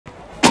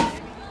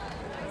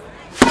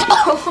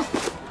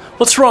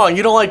What's wrong?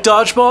 You don't like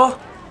dodgeball?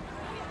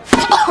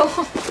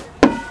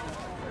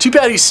 Too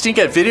bad you stink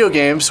at video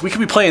games. We could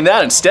be playing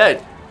that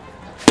instead.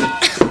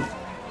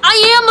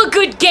 I am a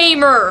good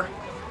gamer!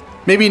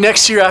 Maybe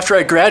next year after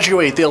I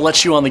graduate, they'll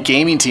let you on the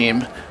gaming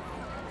team.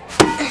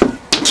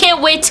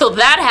 Can't wait till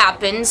that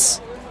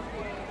happens.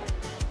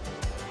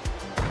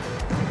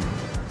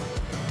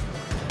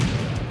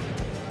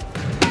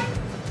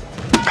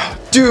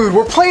 Dude,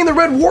 we're playing the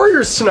Red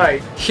Warriors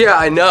tonight. Yeah,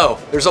 I know.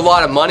 There's a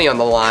lot of money on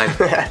the line.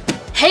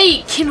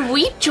 Hey, can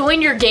we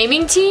join your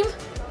gaming team?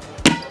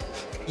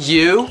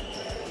 You?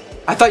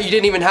 I thought you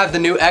didn't even have the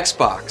new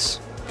Xbox.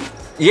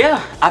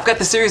 Yeah, I've got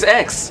the Series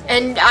X.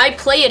 And I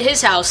play at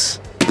his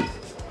house.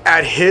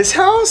 At his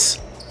house?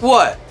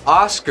 What?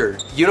 Oscar,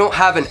 you don't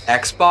have an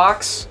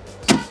Xbox?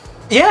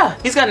 Yeah,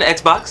 he's got an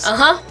Xbox.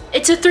 Uh-huh.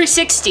 It's a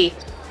 360.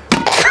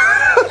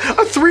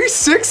 A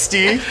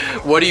 360?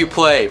 What do you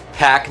play?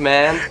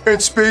 Pac-Man?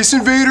 And Space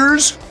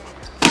Invaders?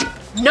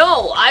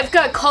 No, I've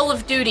got Call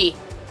of Duty.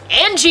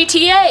 And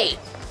GTA.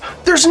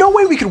 There's no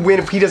way we could win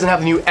if he doesn't have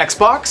the new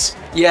Xbox.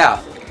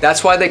 Yeah,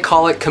 that's why they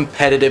call it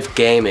competitive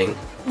gaming.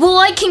 Well,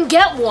 I can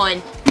get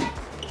one.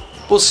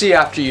 We'll see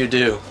after you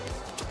do.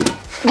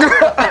 Hey,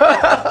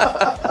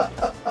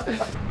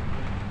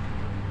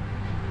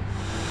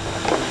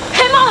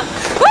 Mom!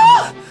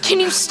 Ah! Can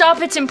you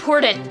stop? It's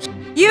important.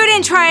 You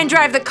didn't try and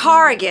drive the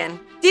car again,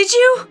 did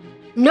you?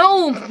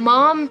 No,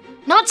 Mom.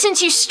 Not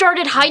since you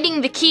started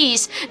hiding the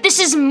keys. This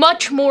is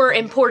much more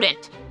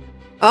important.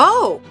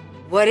 Oh,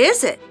 what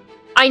is it?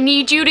 I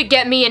need you to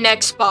get me an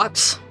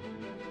Xbox.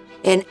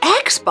 An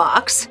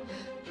Xbox?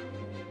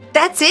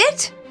 That's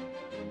it?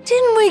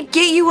 Didn't we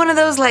get you one of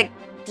those, like,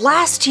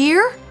 last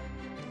year?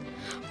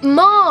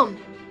 Mom,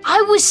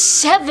 I was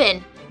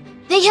 7.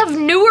 They have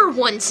newer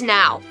ones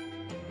now.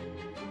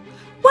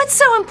 What's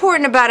so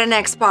important about an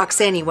Xbox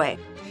anyway?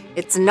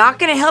 It's not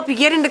gonna help you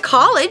get into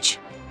college.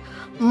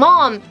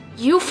 Mom,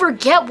 you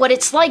forget what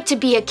it's like to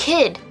be a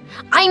kid.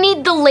 I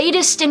need the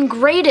latest and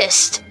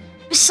greatest.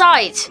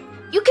 Besides,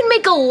 you can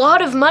make a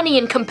lot of money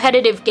in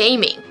competitive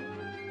gaming.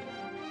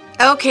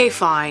 Okay,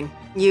 fine.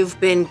 You've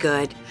been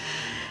good.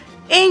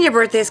 And your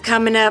birthday's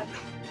coming up.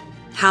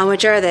 How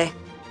much are they?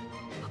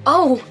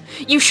 Oh,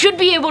 you should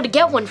be able to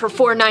get one for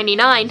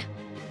 $4.99.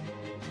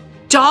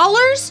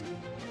 Dollars?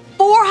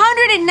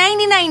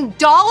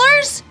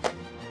 $499?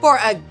 For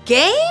a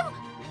game?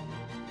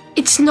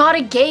 It's not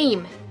a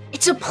game.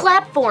 It's a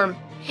platform.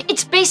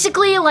 It's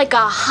basically like a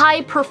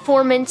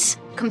high-performance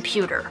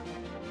computer.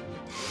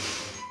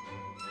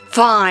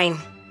 Fine,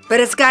 but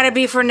it's gotta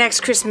be for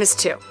next Christmas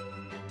too.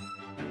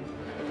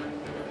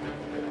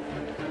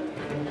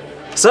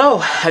 So,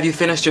 have you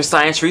finished your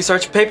science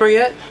research paper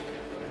yet?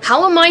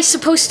 How am I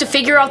supposed to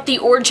figure out the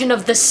origin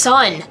of the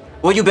sun?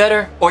 Well, you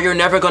better, or you're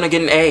never gonna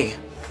get an A.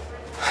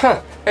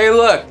 Huh. Hey,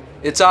 look,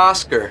 it's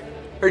Oscar.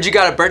 Heard you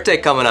got a birthday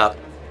coming up.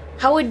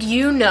 How would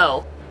you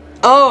know?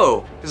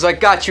 Oh, 'cause I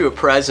got you a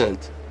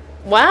present.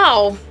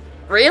 Wow,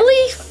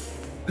 really?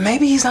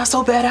 Maybe he's not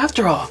so bad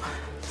after all.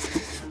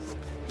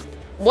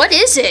 What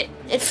is it?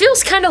 It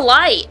feels kind of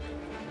light.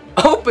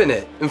 Open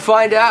it and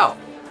find out.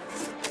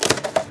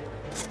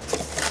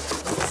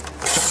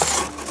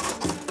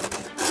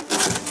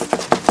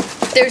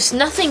 There's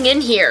nothing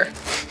in here.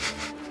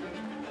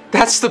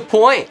 That's the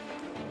point.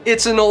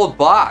 It's an old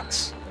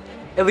box.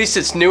 At least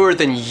it's newer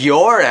than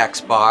your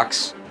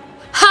Xbox.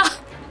 Ha!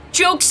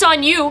 Joke's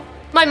on you.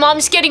 My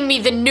mom's getting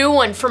me the new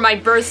one for my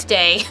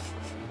birthday.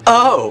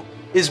 Oh,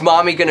 is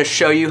Mommy gonna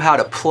show you how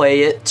to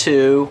play it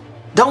too?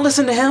 Don't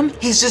listen to him,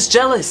 he's just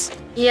jealous.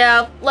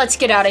 Yeah, let's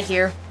get out of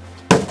here.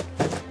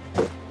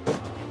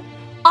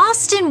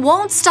 Austin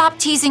won't stop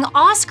teasing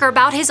Oscar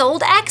about his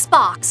old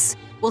Xbox.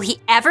 Will he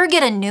ever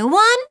get a new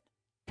one?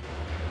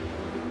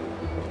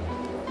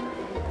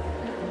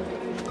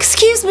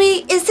 Excuse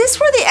me, is this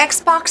where the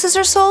Xboxes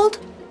are sold?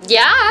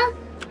 Yeah.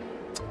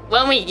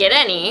 When we get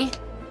any.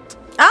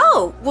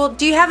 Oh, well,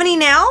 do you have any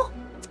now?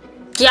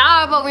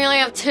 Yeah, but we only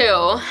have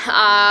 2.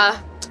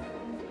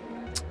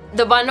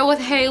 The bundle with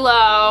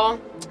Halo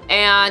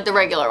and the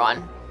regular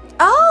one.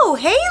 Oh,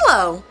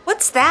 Halo.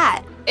 What's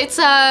that? It's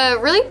a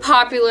really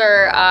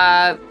popular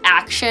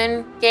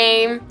action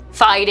game.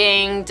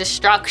 Fighting,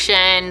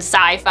 destruction,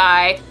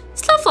 sci-fi,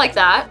 stuff like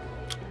that.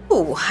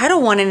 Oh, I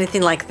don't want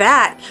anything like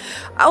that.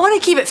 I want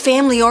to keep it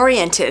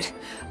family-oriented.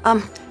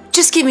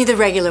 Just give me the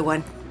regular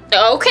one.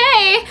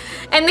 Okay,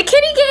 and the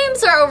kiddie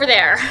games are over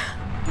there.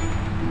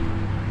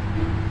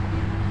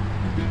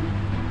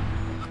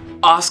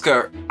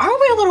 Oscar, aren't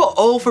we a little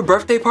old for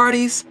birthday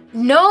parties?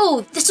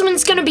 No, this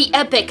one's gonna be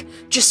epic.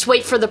 Just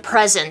wait for the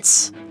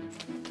presents.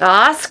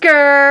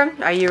 Oscar,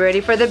 are you ready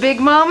for the big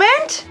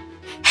moment?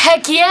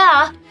 Heck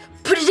yeah!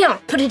 Put it down,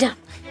 put it down.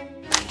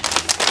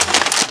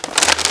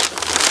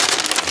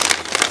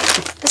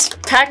 This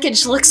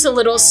package looks a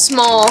little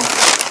small.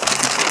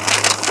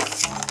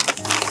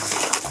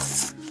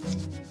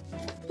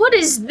 What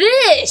is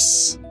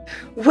this?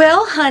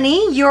 Well,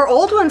 honey, your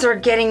old ones are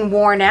getting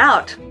worn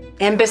out.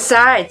 And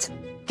besides,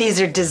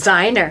 these are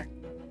designer.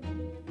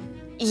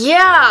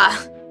 Yeah,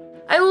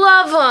 I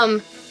love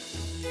them.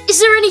 Is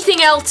there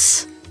anything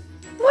else?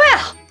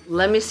 Well,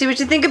 let me see what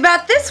you think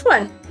about this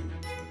one.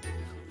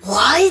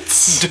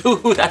 What?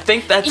 Dude, I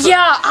think that's.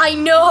 Yeah, I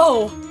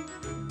know.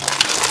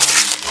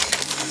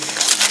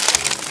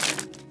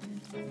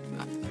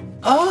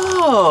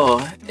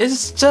 Oh,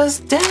 it's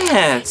Just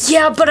Dance.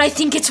 Yeah, but I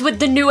think it's with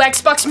the new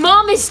Xbox.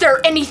 Mom, is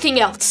there anything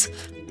else?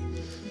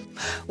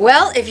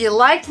 Well, if you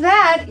liked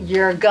that,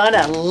 you're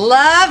gonna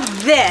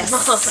love this.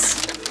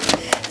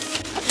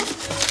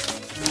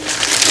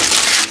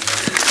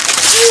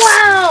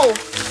 Wow!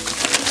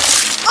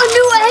 A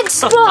new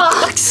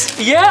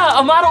Xbox! Yeah,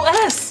 a Model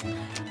S.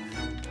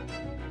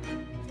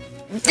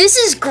 This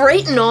is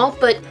great and all,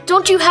 but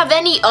don't you have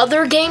any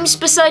other games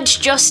besides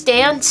Just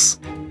Dance?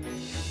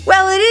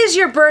 Well, it is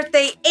your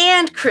birthday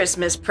and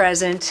Christmas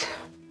present.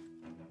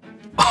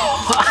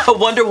 I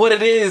wonder what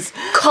it is.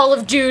 Call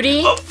of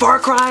Duty? Far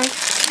Cry?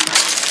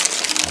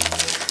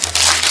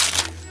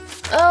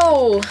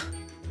 Oh,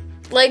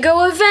 Lego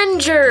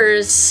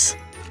Avengers.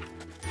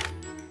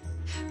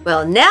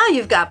 Well, now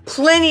you've got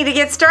plenty to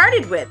get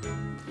started with.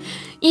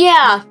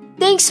 Yeah,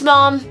 thanks,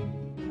 Mom.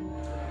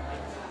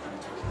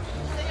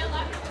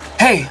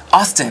 Hey,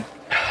 Austin,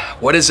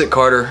 What is it,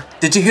 Carter?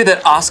 did you hear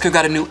that Oscar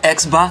got a new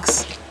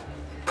Xbox?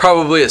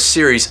 Probably a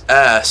Series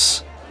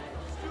S.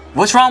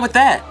 What's wrong with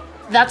that?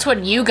 That's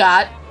what you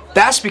got.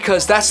 That's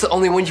because that's the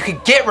only one you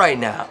could get right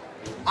now.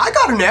 I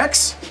got an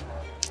X.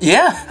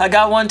 Yeah, I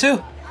got one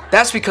too.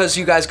 That's because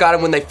you guys got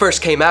them when they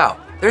first came out.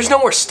 There's no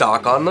more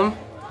stock on them.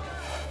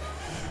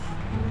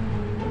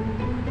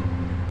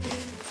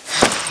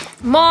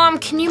 Mom,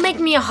 can you make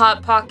me a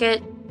Hot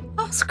Pocket?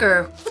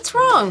 Oscar, what's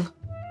wrong?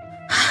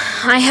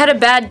 I had a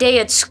bad day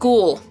at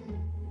school.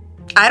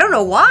 I don't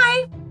know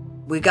why.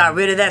 We got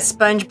rid of that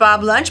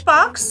SpongeBob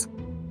lunchbox.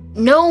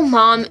 No,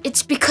 Mom,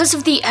 it's because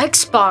of the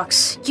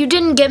Xbox. You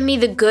didn't get me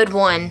the good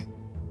one.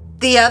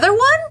 The other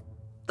one?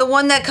 The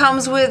one that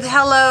comes with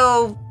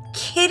Hello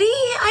Kitty,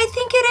 I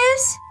think it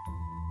is?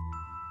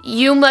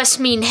 You must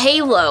mean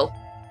Halo.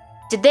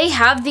 Did they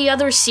have the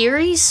other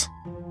series?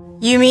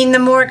 You mean the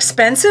more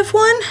expensive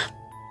one?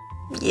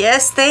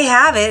 Yes, they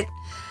have it.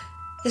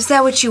 Is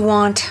that what you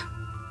want?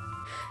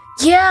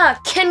 Yeah,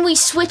 can we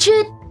switch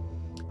it?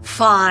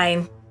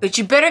 Fine, but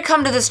you better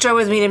come to the store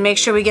with me to make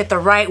sure we get the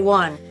right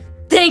one.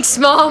 Thanks,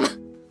 Mom.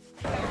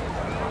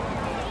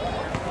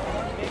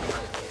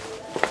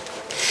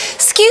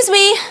 Excuse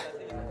me.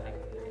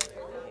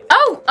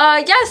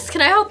 Oh, yes,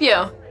 can I help you?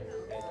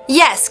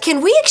 Yes,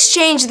 can we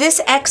exchange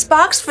this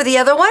Xbox for the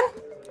other one?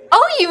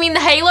 Oh, you mean the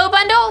Halo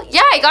bundle?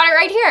 Yeah, I got it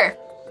right here.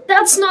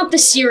 That's not the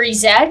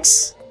Series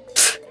X.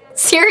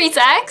 Series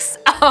X?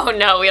 Oh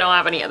no, we don't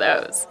have any of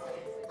those.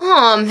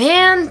 Aw,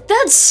 man,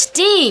 that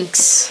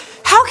stinks.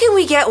 How can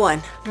we get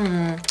one?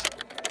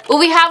 Well,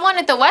 we have one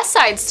at the West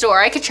Side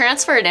store. I could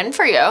transfer it in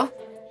for you.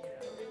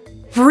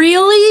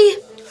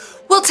 Really?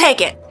 We'll take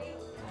it.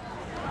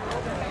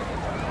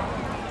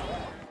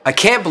 I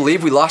can't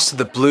believe we lost to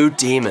the Blue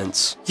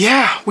Demons.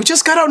 Yeah, we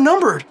just got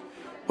outnumbered.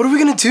 What are we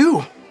gonna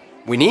do?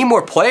 We need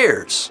more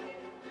players.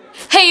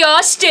 Hey,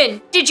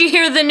 Austin, did you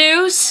hear the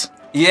news?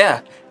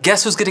 Yeah,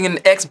 guess who's getting an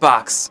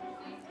Xbox?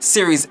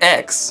 Series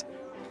X.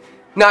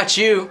 Not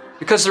you,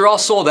 because they're all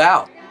sold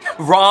out.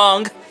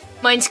 Wrong.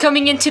 Mine's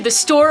coming into the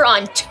store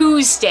on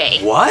Tuesday.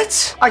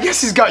 What? I guess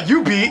he's got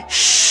you beat.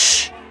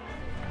 Shh.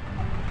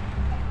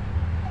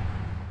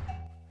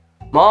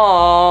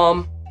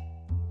 Mom,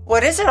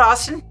 What is it,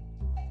 Austin?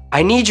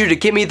 I need you to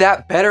get me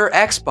that better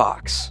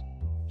Xbox.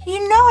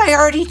 You know I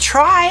already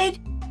tried.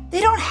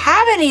 They don't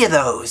have any of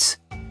those.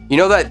 You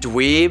know that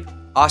dweeb,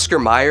 Oscar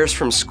Myers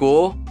from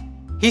school?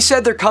 He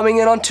said they're coming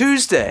in on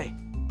Tuesday,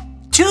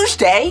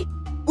 Tuesday?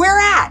 Where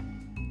at?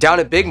 down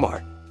at Big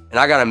Mart. And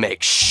I gotta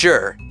make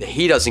sure that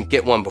he doesn't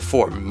get one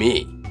before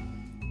me.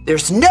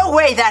 There's no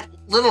way that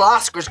little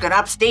Oscar's gonna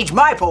upstage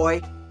my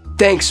boy.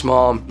 Thanks,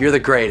 Mom. You're the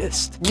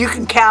greatest. You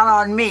can count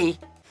on me.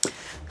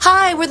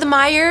 Hi, we're the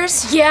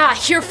Myers. Yeah,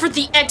 here for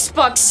the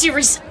Xbox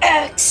Series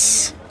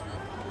X.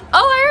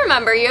 Oh, I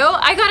remember you.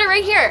 I got it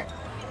right here.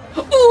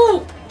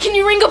 Ooh, can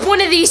you ring up one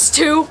of these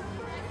two?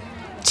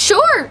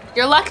 Sure,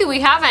 you're lucky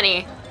we have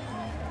any.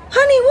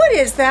 Honey, what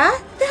is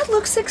that? That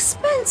looks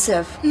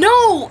expensive.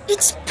 No,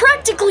 it's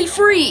practically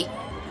free.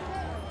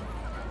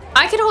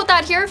 I could hold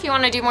that here if you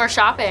want to do more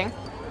shopping.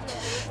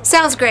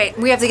 Sounds great.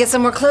 We have to get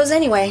some more clothes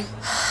anyway.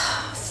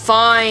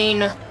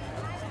 Fine.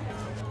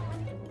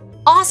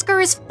 Oscar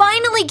is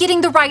finally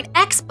getting the right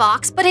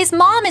Xbox, but his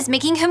mom is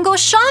making him go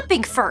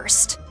shopping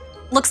first.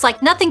 Looks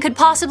like nothing could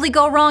possibly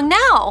go wrong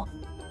now.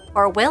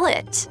 Or will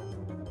it?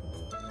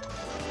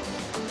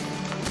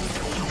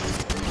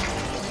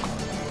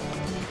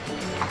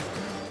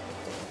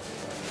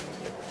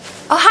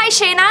 Oh, hi,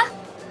 Shayna.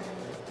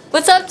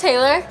 What's up,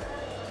 Taylor?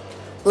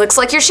 Looks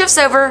like your shift's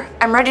over.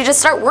 I'm ready to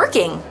start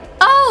working.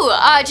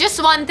 Oh,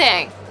 just one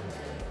thing.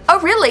 Oh,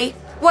 really?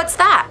 What's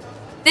that?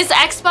 This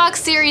Xbox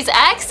Series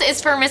X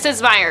is for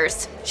Mrs.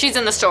 Myers. She's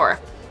in the store.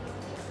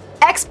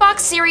 Xbox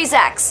Series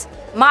X.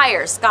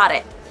 Myers, got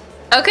it.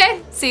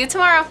 Okay, see you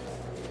tomorrow.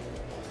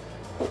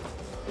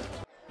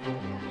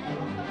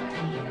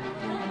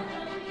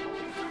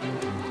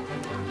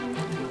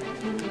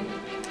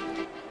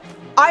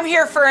 I'm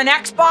here for an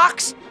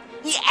Xbox.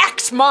 The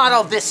X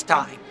model this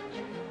time.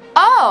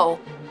 Oh,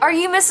 are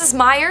you Mrs.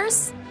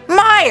 Myers?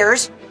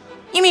 Myers?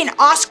 You mean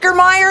Oscar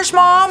Myers,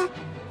 Mom?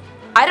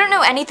 I don't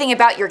know anything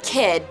about your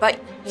kid,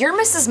 but you're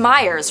Mrs.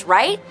 Myers,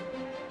 right?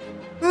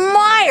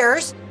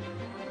 Myers?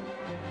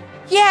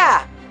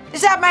 Yeah.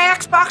 Is that my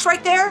Xbox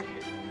right there?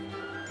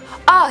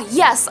 Ah,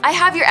 yes, I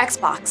have your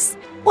Xbox.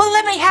 Well,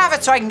 let me have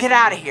it so I can get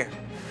out of here.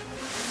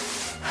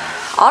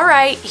 All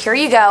right, here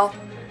you go.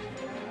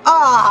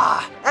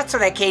 Ah, that's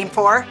what I came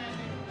for.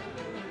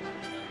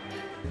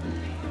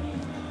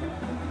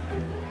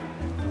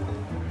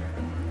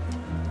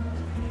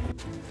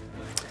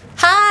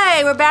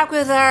 Hi, we're back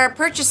with our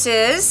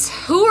purchases.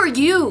 Who are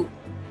you?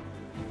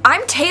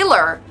 I'm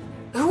Taylor.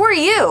 Who are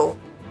you?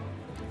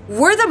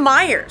 We're the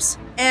Myers.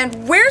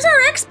 And where's our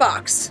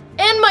Xbox?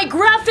 And my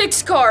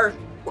graphics card.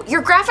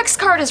 Your graphics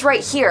card is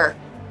right here,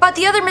 but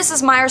the other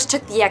Mrs. Myers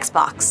took the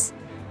Xbox.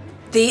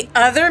 The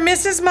other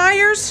Mrs.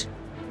 Myers?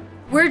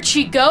 Where'd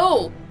she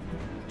go?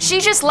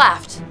 She just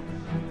left.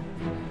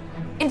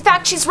 In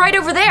fact, she's right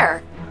over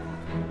there.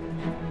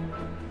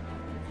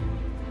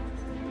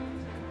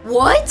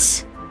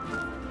 What?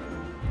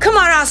 Come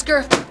on,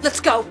 Oscar. Let's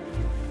go.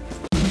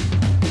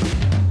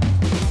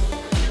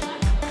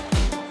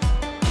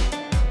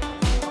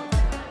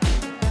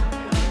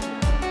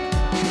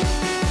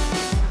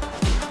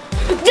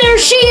 There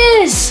she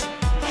is!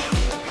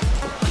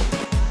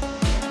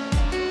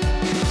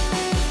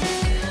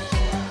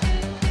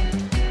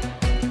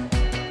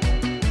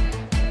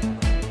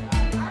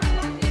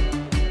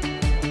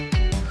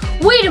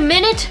 Wait a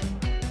minute!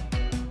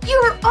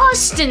 You're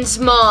Austin's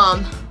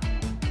mom!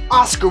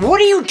 Oscar, what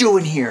are you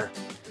doing here?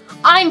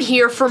 I'm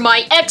here for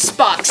my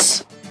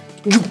Xbox!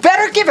 You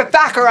better give it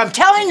back or I'm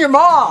telling your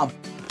mom!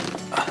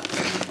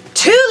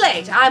 Too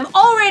late. I'm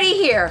already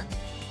here.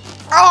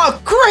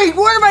 Oh, great!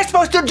 What am I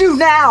supposed to do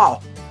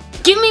now?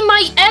 Give me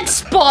my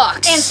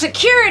Xbox! And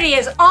security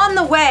is on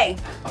the way.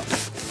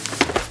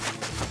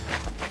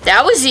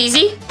 That was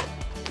easy.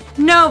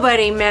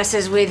 Nobody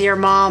messes with your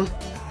mom.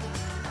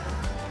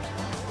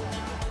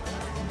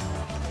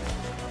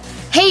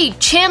 Hey,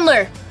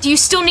 Chandler, do you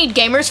still need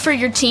gamers for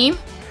your team?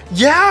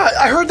 Yeah,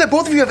 I heard that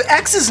both of you have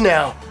X's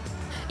now.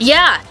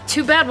 Yeah,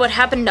 too bad what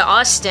happened to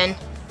Austin.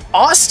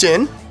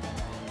 Austin?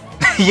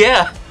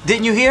 Yeah,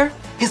 didn't you hear?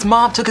 His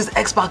mom took his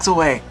Xbox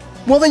away.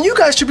 Well, then you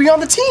guys should be on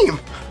the team.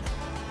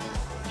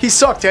 He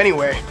sucked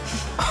anyway.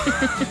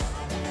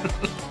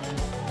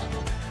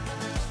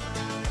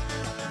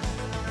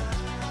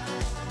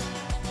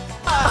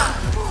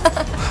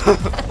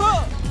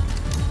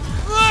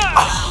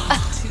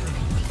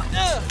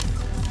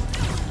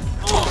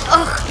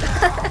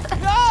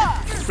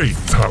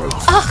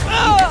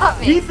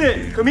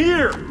 Ethan, come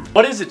here!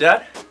 What is it,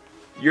 Dad?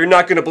 You're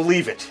not gonna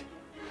believe it.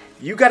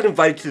 You got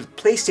invited to the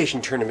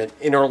PlayStation tournament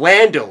in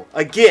Orlando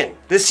again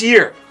this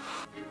year.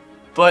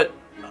 But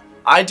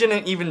I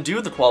didn't even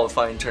do the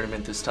qualifying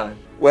tournament this time.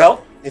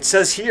 Well, it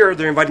says here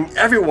they're inviting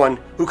everyone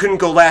who couldn't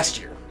go last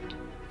year.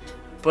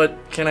 But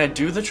can I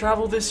do the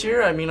travel this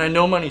year? I mean, I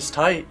know money's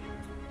tight.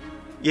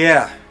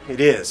 Yeah, it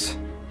is.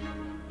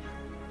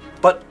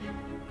 But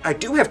I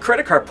do have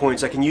credit card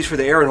points I can use for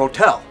the air and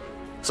hotel.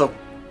 So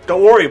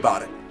don't worry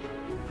about it.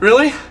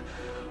 Really?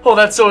 Oh,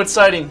 that's so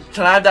exciting.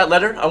 Can I have that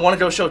letter? I want to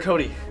go show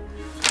Cody.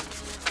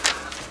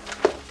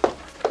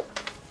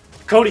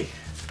 Cody,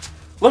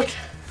 look.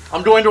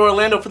 I'm going to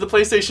Orlando for the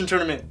PlayStation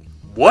tournament.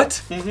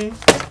 What? Let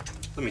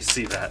me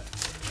see that.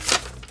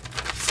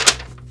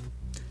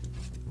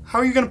 How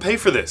are you gonna pay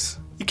for this?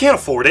 You can't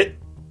afford it.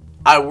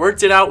 I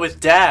worked it out with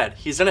Dad.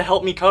 He's gonna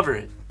help me cover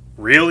it.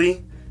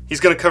 Really? He's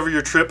gonna cover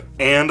your trip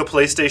and a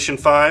PlayStation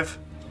 5?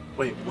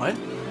 Wait, what?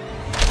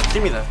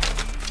 Give me that.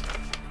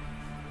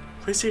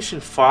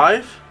 PlayStation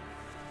 5?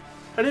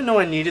 I didn't know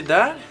I needed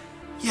that.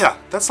 Yeah,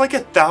 that's like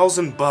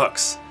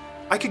 $1,000.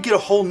 I could get a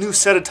whole new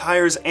set of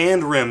tires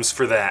and rims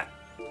for that.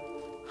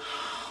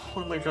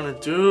 What am I gonna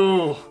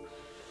do?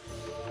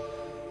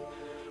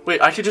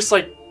 Wait, I could just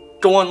like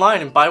go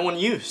online and buy one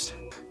used.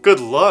 Good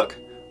luck.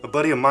 A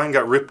buddy of mine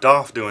got ripped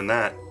off doing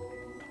that.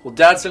 Well,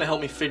 Dad's gonna help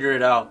me figure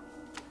it out.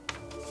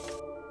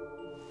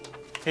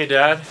 Hey,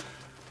 Dad.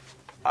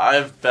 I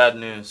have bad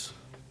news.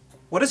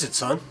 What is it,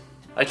 son?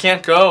 I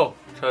can't go,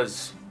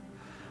 because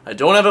I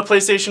don't have a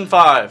PlayStation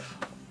 5.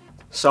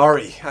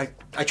 Sorry,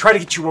 I tried to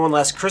get you one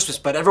last Christmas,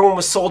 but everyone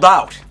was sold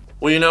out.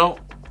 Well, you know,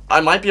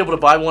 I might be able to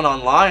buy one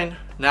online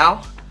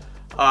now.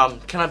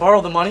 Can I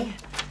borrow the money?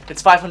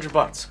 It's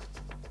 $500.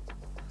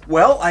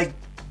 Well, I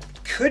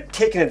could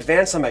take an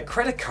advance on my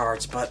credit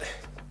cards, but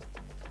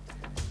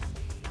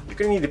you're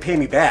gonna need to pay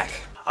me back.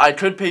 I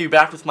could pay you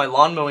back with my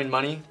lawn mowing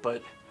money,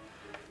 but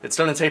it's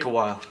gonna take a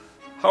while.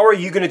 How are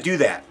you gonna do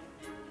that?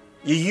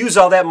 You use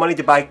all that money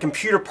to buy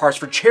computer parts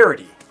for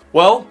charity.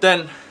 Well,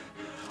 then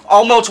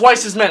I'll mow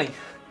twice as many.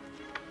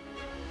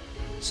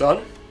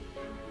 Son,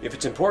 if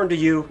it's important to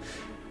you,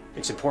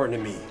 it's important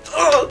to me.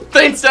 Oh,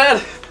 thanks,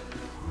 Dad.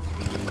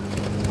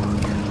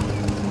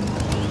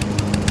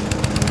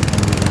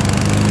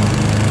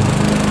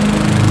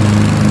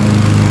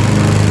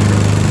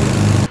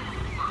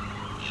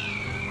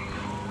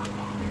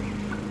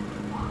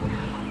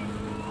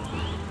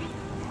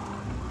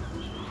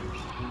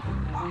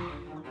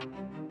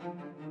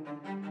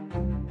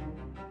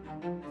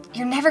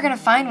 You're never gonna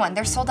find one.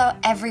 They're sold out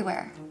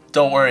everywhere.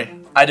 Don't worry.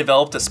 I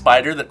developed a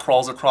spider that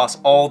crawls across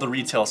all the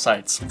retail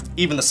sites,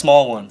 even the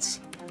small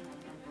ones.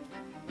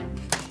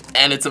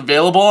 And it's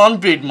available on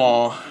Big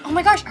Mall. Oh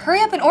my gosh,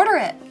 hurry up and order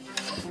it.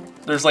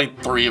 There's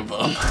like 3 of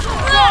them.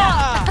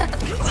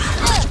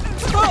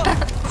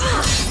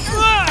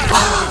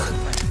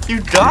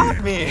 You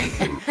got me!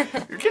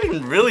 You're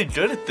getting really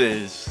good at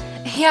this.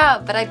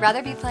 Yeah, but I'd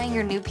rather be playing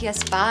your new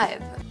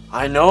PS5.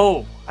 I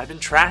know. I've been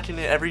tracking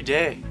it every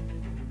day.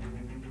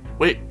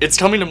 Wait, it's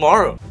coming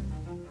tomorrow.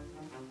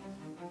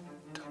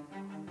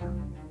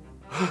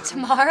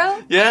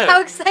 Tomorrow? Yeah.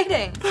 How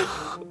exciting.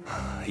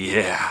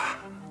 Yeah,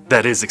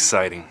 that is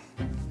exciting.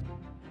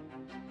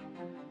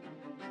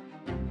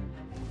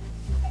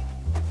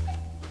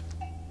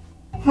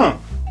 Huh.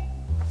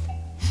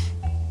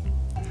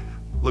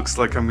 Looks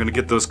like I'm gonna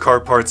get those car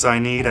parts I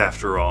need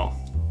after all.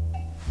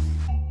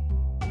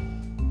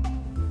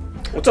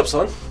 What's up,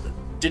 son?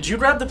 Did you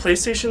grab the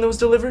PlayStation that was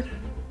delivered?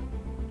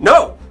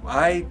 No,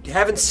 I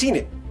haven't seen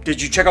it. Did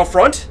you check out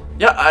front?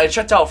 Yeah, I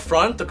checked out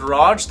front, the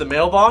garage, the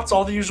mailbox,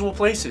 all the usual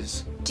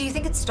places. Do you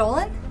think it's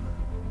stolen?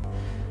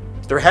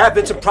 There have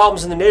been some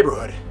problems in the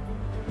neighborhood.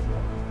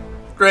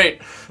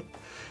 Great.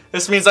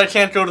 This means I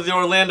can't go to the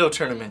Orlando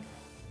tournament.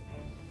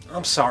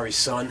 I'm sorry,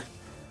 son.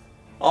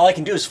 All I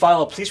can do is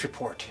file a police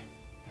report.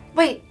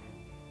 Wait,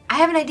 I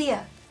have an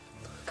idea.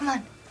 Come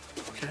on.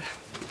 Okay.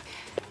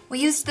 We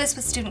used this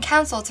with student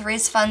council to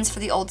raise funds for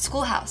the old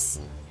schoolhouse.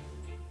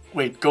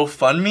 Wait,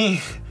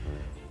 GoFundMe?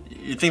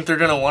 You think they're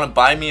gonna want to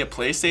buy me a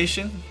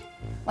PlayStation?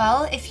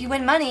 Well, if you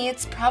win money,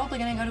 it's probably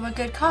gonna go to a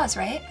good cause,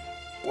 right?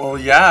 Well,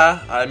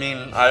 yeah. I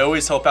mean, I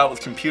always help out with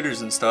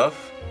computers and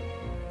stuff.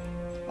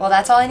 Well,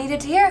 that's all I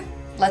needed to hear.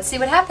 Let's see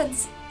what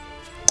happens.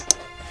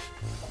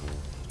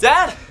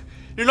 Dad,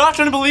 you're not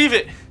gonna believe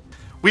it.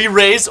 We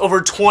raised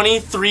over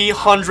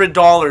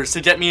 $2,300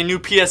 to get me a new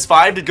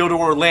PS5 to go to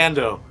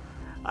Orlando.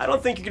 I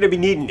don't think you're gonna be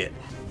needing it.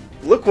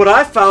 Look what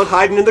I found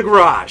hiding in the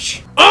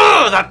garage.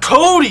 Ugh, that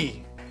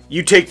Cody!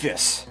 You take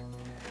this.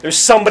 There's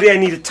somebody I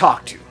need to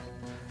talk to.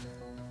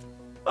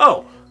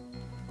 Oh.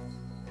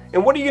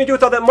 And what are you gonna do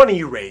with all that money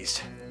you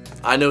raised?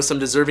 I know some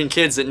deserving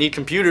kids that need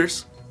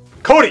computers.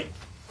 Cody!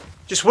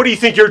 Just what do you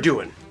think you're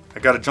doing? I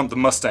gotta jump the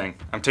Mustang.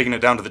 I'm taking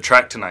it down to the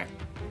track tonight.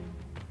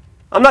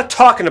 I'm not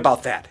talking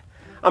about that.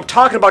 I'm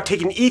talking about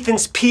taking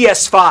Ethan's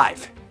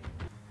PS5.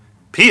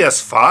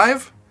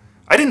 PS5?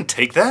 I didn't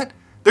take that.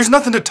 There's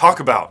nothing to talk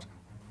about.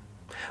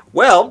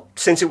 Well,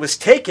 since it was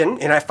taken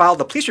and I filed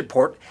the police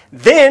report,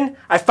 then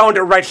I found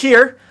it right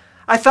here,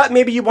 I thought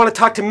maybe you'd want to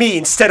talk to me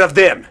instead of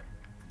them.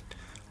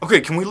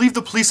 Okay, can we leave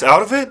the police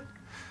out of it?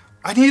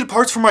 I needed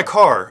parts for my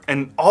car,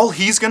 and all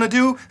he's gonna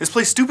do is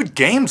play stupid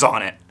games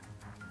on it.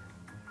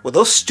 Well,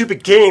 those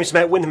stupid games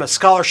might win him a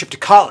scholarship to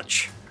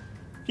college.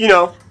 You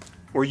know,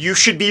 where you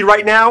should be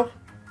right now.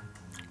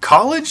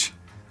 College?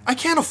 I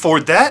can't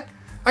afford that.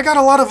 I got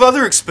a lot of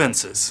other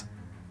expenses.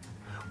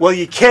 Well,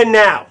 you can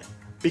now,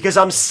 because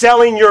I'm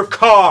selling your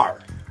car.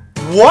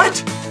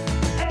 What?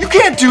 You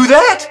can't do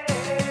that!